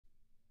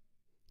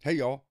Hey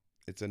y'all,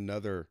 it's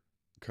another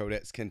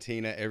Codex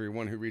Cantina.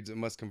 Everyone who reads it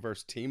must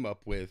converse team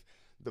up with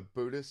the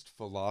Buddhist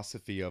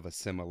philosophy of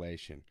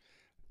assimilation.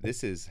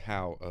 This is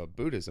how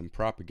Buddhism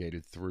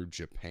propagated through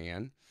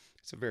Japan.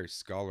 It's a very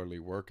scholarly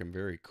work and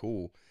very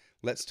cool.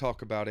 Let's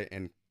talk about it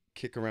and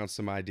kick around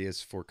some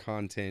ideas for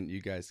content.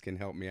 You guys can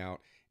help me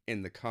out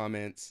in the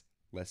comments.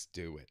 Let's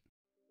do it.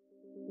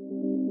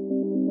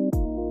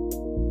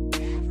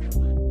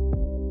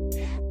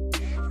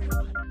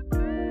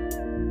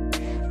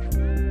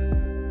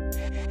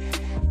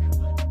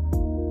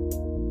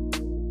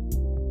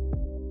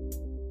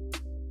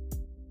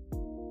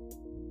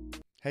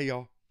 Hey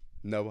y'all,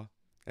 Noah.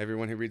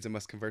 Everyone who reads it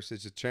must converse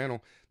is the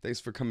channel. Thanks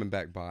for coming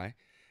back by.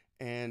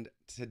 And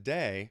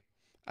today,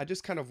 I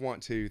just kind of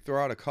want to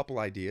throw out a couple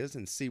ideas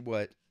and see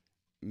what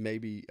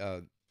maybe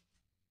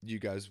you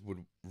guys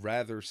would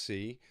rather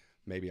see.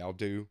 Maybe I'll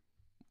do,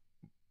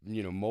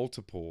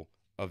 multiple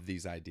of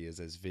these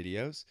ideas as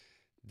videos.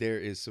 There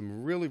is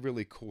some really,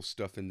 really cool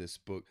stuff in this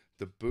book,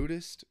 The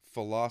Buddhist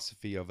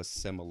Philosophy of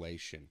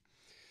Assimilation.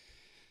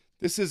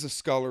 This is a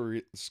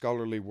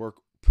scholarly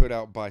work put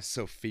out by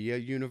Sophia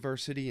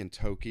University in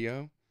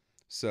Tokyo.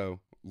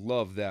 So,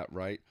 love that,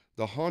 right?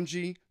 The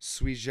Honji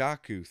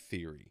Suijaku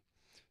theory.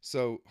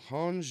 So,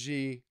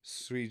 Honji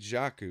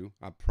Suijaku,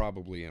 I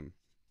probably am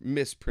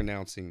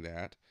mispronouncing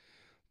that,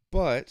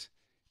 but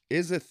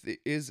is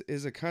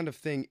a kind of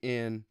thing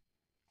in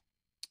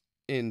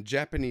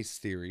Japanese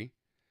theory.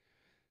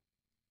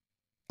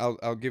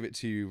 I'll give it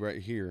to you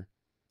right here.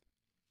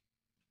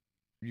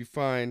 You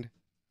find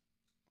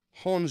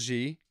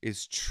Honji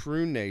is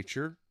true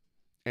nature,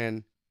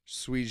 and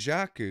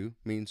Suijaku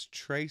means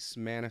trace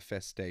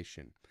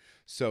manifestation.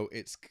 So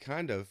it's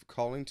kind of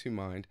calling to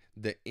mind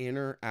the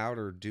inner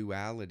outer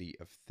duality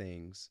of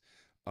things,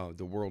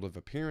 the world of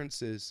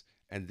appearances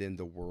and then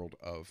the world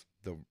of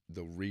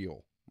the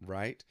real,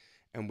 right?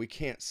 And we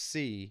can't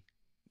see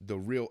the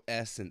real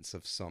essence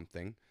of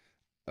something.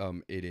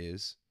 It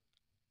is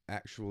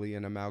actually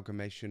an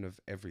amalgamation of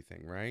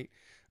everything, right?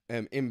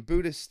 In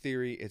Buddhist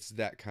theory, it's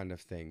that kind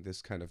of thing,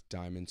 this kind of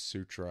Diamond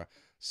Sutra.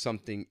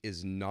 Something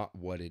is not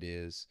what it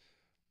is.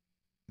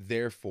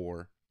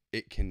 Therefore,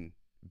 it can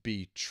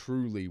be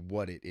truly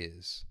what it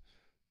is.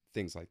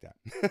 Things like that.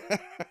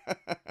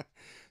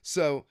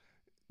 So,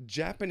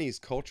 Japanese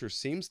culture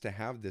seems to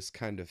have this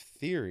kind of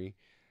theory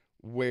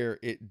where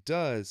it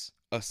does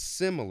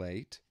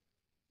assimilate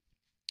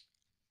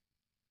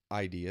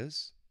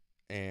ideas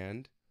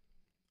and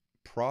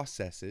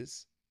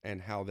processes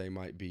and how they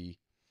might be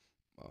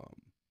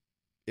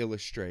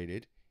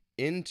illustrated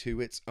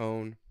into its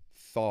own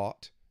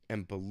thought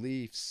and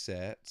belief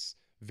sets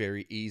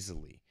very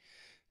easily,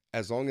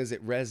 as long as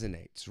it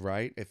resonates,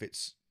 right? If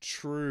it's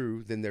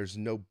true, then there's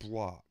no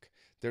block.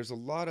 There's a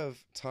lot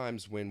of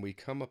times when we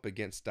come up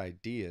against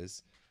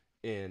ideas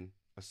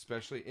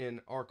especially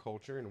in our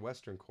culture, in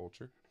Western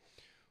culture,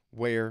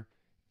 where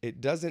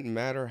it doesn't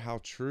matter how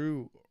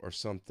true or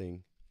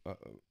something,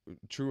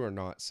 true or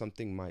not,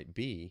 something might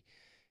be,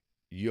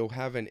 you'll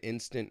have an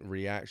instant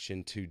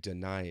reaction to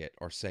deny it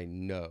or say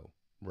no,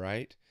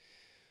 right?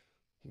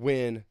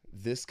 When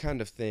this kind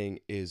of thing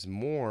is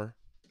more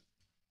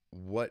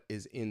what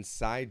is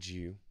inside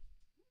you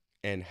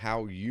and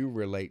how you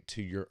relate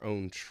to your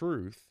own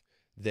truth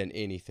than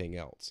anything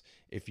else.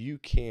 If you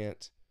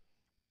can't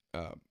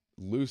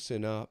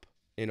loosen up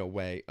in a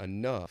way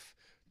enough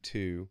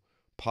to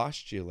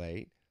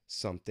postulate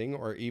something,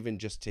 or even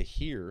just to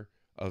hear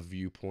a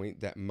viewpoint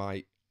that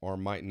might or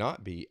might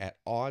not be at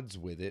odds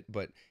with it,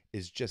 but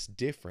is just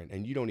different,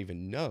 and you don't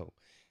even know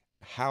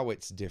how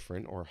it's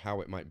different or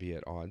how it might be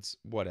at odds,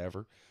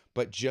 whatever,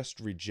 but just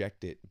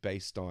reject it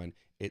based on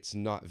it's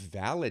not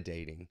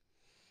validating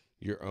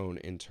your own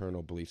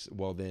internal beliefs,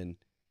 well then,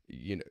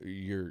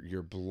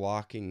 you're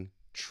blocking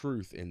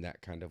truth in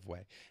that kind of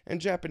way. And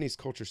Japanese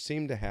culture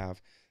seemed to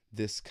have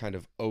this kind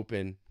of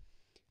open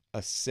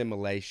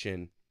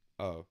assimilation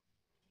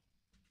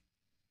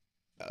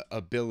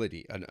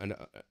ability,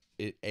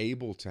 it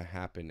able to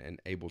happen,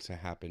 and able to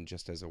happen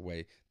just as a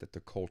way that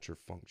the culture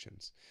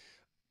functions.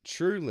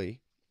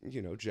 Truly,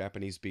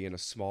 Japanese being a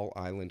small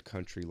island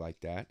country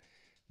like that,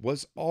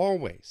 was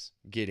always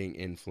getting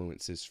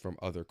influences from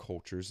other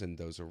cultures and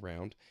those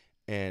around.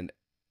 And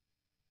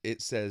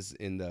it says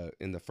in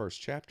the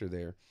first chapter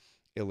there,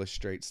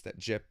 illustrates that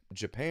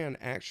Japan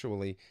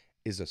actually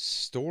is a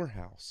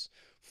storehouse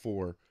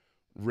for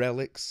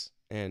relics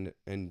and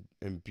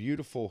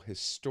beautiful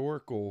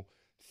historical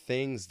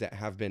things that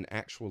have been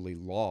actually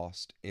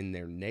lost in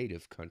their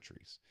native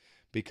countries,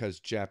 because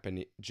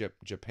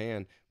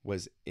Japan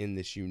was in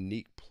this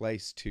unique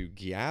place to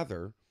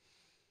gather,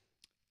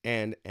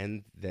 and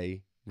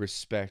they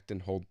respect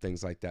and hold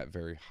things like that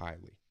very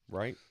highly,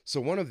 right?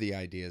 So one of the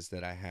ideas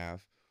that I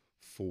have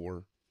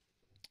for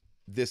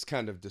this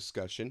kind of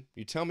discussion,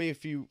 you tell me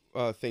if you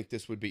think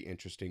this would be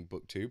interesting,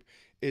 BookTube,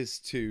 is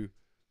to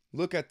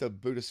look at the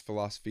Buddhist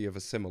philosophy of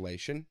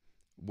assimilation,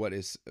 what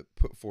is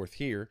put forth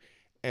here,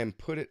 and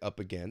put it up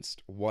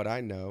against what I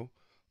know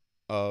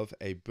of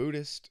a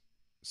Buddhist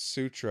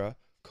sutra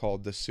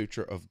called the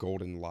Sutra of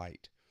Golden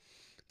Light.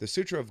 the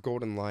Sutra of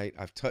Golden Light,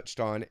 I've touched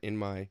on in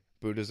my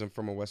Buddhism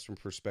from a Western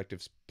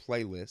Perspectives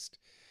playlist.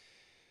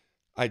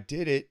 I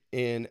did it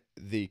in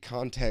the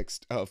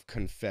context of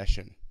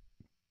confession.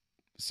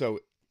 So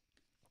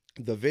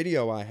the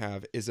video I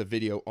have is a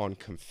video on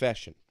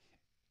confession.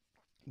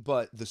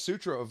 But the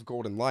Sutra of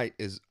Golden Light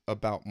is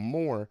about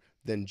more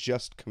than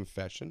just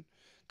confession.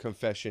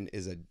 Confession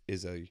is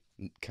a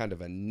kind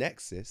of a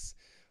nexus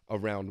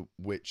around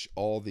which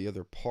all the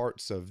other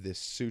parts of this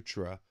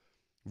sutra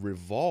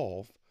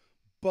revolve,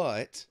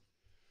 but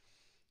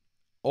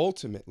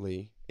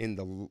ultimately in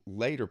the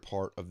later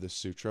part of the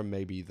sutra,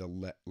 maybe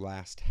the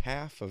last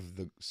half of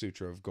the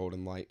Sutra of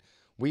Golden Light,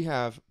 we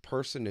have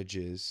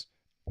personages,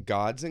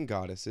 gods and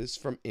goddesses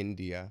from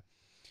India,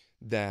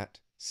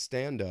 that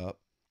stand up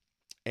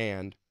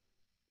and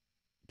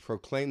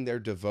proclaim their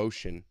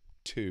devotion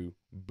to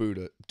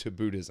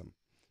Buddhism,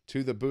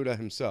 to the Buddha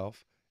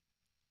himself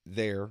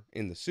there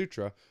in the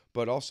sutra,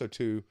 but also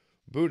to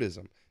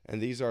Buddhism.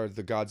 And these are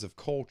the gods of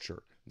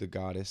culture, the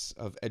goddess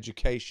of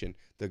education,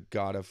 the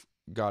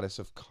goddess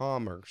of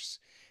commerce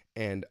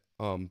and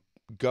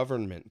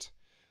government.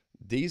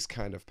 These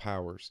kind of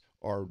powers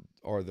are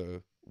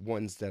the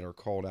ones that are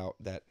called out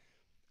that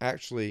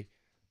actually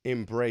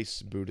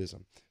embrace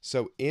Buddhism.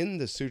 So in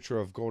the Sutra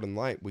of Golden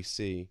Light, we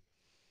see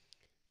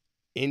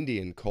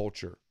Indian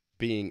culture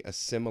being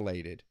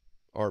assimilated,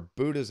 or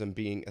Buddhism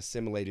being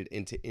assimilated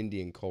into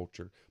Indian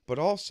culture. But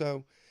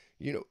also,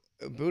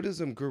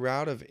 Buddhism grew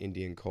out of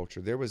Indian culture.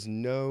 There was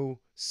no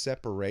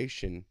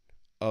separation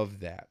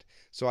of that.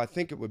 So I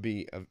think it would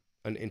be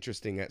an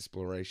interesting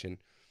exploration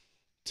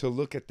to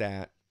look at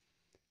that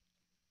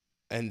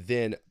and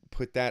then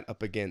put that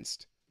up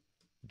against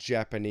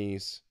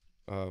Japanese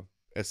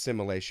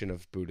assimilation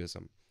of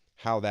Buddhism,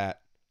 how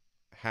that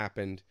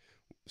happened,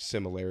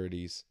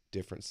 similarities,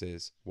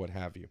 differences, what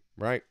have you,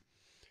 right?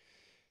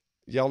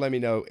 Y'all let me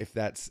know if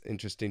that's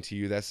interesting to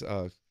you. That's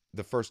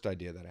the first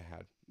idea that I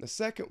had. The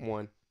second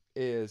one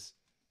is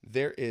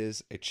there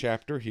is a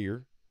chapter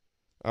here.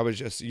 I was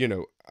just,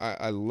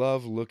 I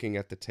love looking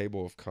at the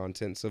table of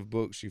contents of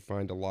books. You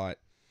find out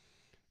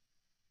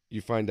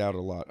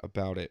a lot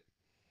about it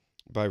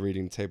by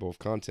reading the table of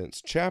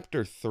contents.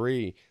 Chapter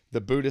 3,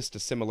 the Buddhist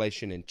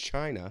assimilation in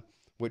China,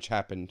 which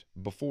happened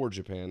before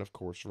Japan, of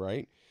course,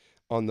 right?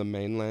 On the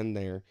mainland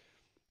there.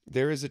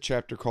 There is a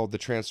chapter called the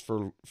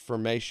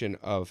Transformation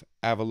of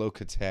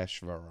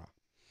Avlokiteshvara.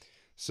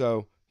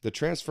 So, the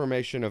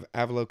transformation of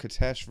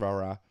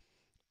Avlokiteshvara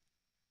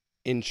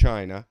in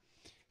China,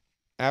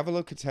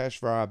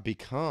 Avlokiteshvara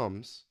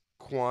becomes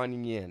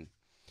Quan Yin.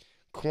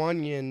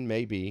 Quan Yin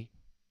may be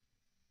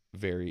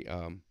very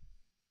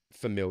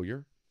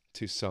familiar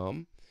to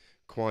some.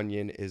 Quan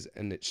Yin is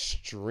an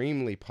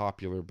extremely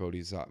popular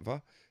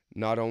bodhisattva,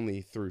 not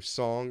only through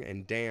song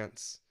and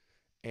dance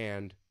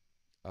and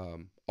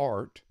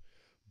art,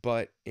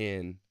 but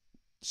in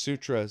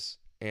sutras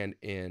and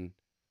in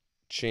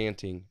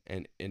chanting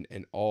and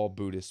in all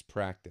Buddhist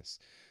practice.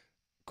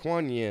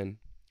 Quan Yin,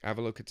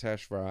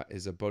 Avalokiteshvara,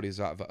 is a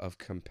bodhisattva of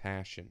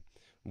compassion,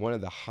 one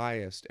of the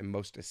highest and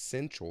most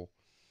essential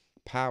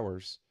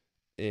powers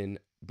in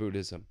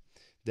Buddhism,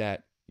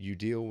 that you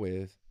deal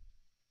with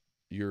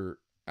your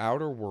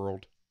outer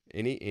world,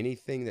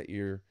 anything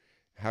that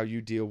how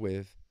you deal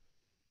with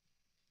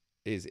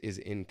is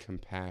in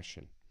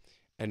compassion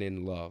and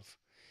in love.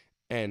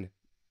 And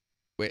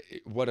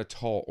what a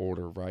tall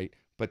order, right?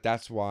 But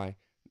that's why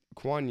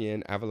Quan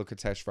Yin,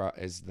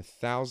 Avalokiteshvara, is the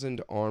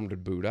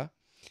 1,000-armed Buddha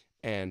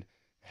and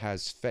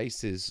has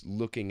faces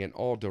looking in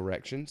all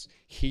directions,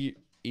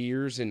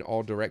 ears in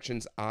all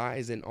directions,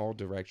 eyes in all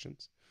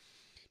directions.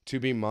 To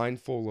be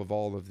mindful of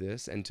all of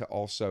this and to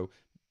also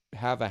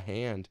have a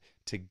hand,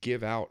 to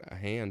give out a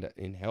hand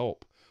in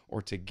help,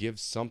 or to give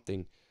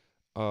something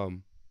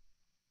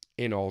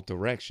in all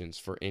directions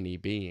for any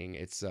being.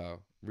 It's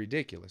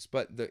ridiculous.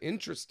 But the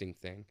interesting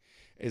thing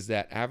is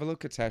that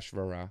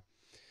Avalokiteshvara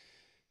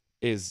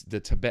is the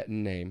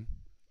Tibetan name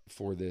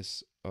for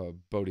this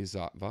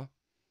bodhisattva,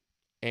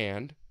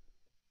 and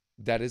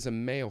that is a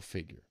male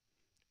figure.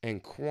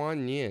 And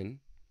Quan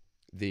Yin,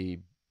 the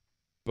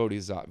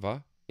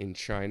bodhisattva in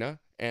China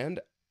and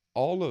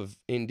all of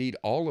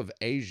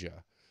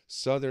Asia,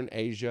 Southern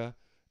Asia,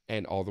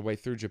 and all the way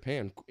through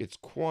Japan, it's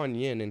Quan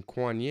Yin, and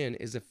Quan Yin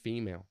is a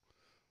female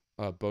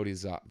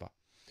bodhisattva.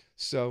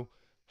 So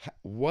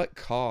what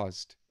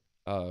caused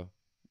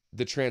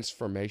the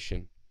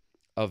transformation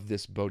of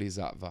this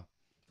bodhisattva?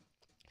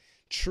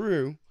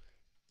 True,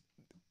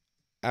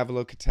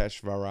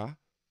 Avalokiteshvara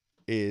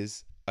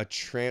is a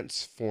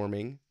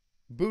transforming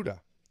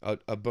Buddha,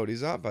 a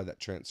bodhisattva that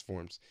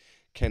transforms,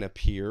 can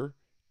appear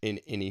in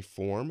any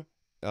form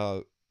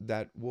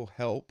that will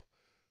help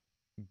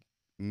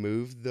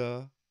move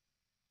the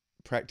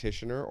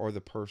practitioner or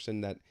the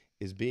person that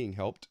is being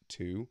helped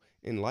to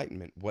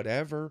enlightenment,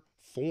 whatever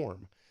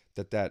form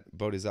that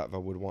bodhisattva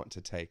would want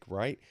to take,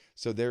 right?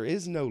 So there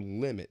is no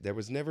limit. There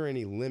was never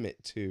any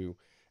limit to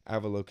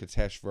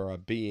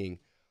Avalokiteshvara being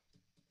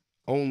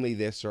only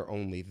this or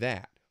only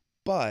that.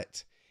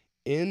 But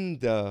in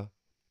the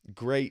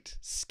great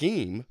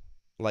scheme,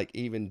 like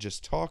even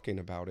just talking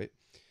about it,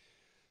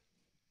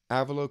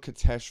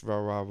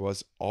 Avalokiteshvara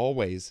was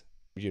always,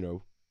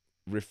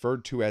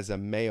 referred to as a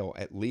male,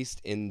 at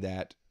least in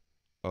that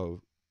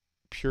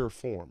pure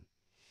form.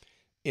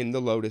 In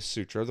the Lotus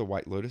Sutra, the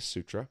White Lotus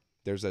Sutra,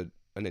 there's an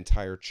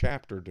entire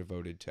chapter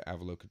devoted to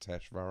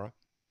Avalokiteshvara.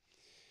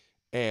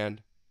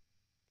 And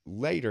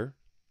later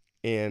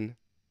in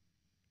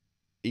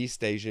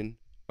East Asian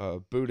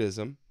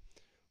Buddhism,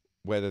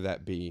 whether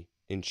that be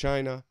in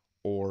China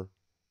or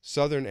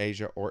Southern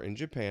Asia or in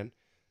Japan,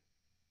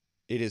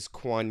 it is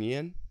Quan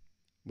Yin.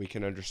 We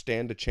can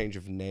understand a change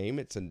of name.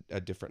 It's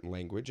a different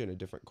language and a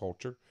different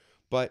culture.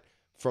 But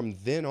from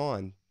then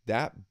on,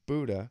 that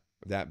Buddha,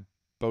 that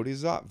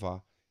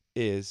Bodhisattva,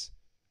 is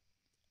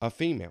a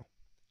female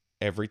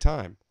every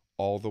time,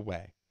 all the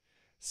way.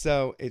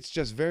 So it's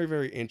just very,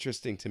 very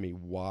interesting to me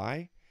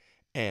why,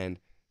 and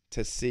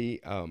to see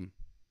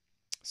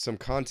some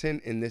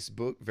content in this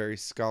book, very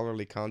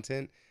scholarly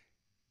content,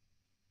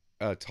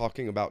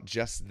 talking about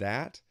just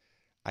that.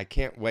 I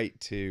can't wait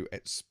to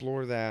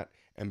explore that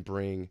and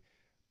bring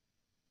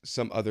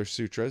some other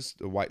sutras,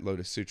 the White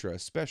Lotus Sutra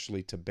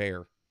especially, to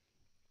bear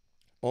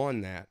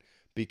on that,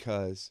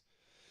 because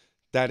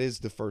that is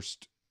the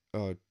first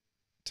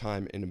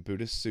time in the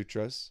Buddhist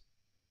sutras,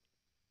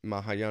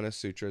 Mahayana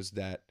sutras,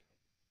 that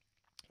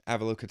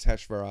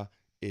Avalokiteshvara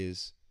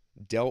is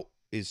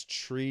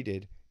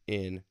treated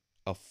in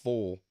a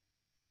full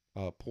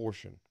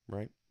portion,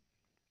 right?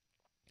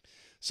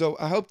 So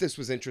I hope this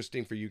was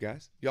interesting for you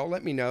guys. Y'all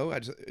let me know.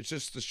 It's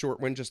just a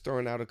short one, just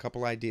throwing out a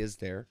couple ideas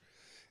there.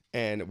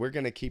 And we're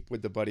going to keep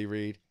with the buddy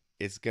read.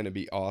 It's going to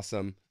be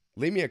awesome.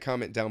 Leave me a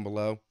comment down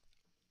below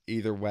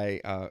either way.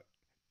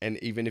 And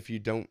even if you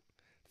don't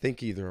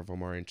think either of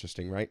them are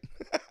interesting, right?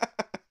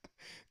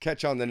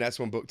 Catch you on the next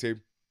one,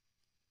 BookTube.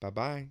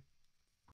 Bye-bye.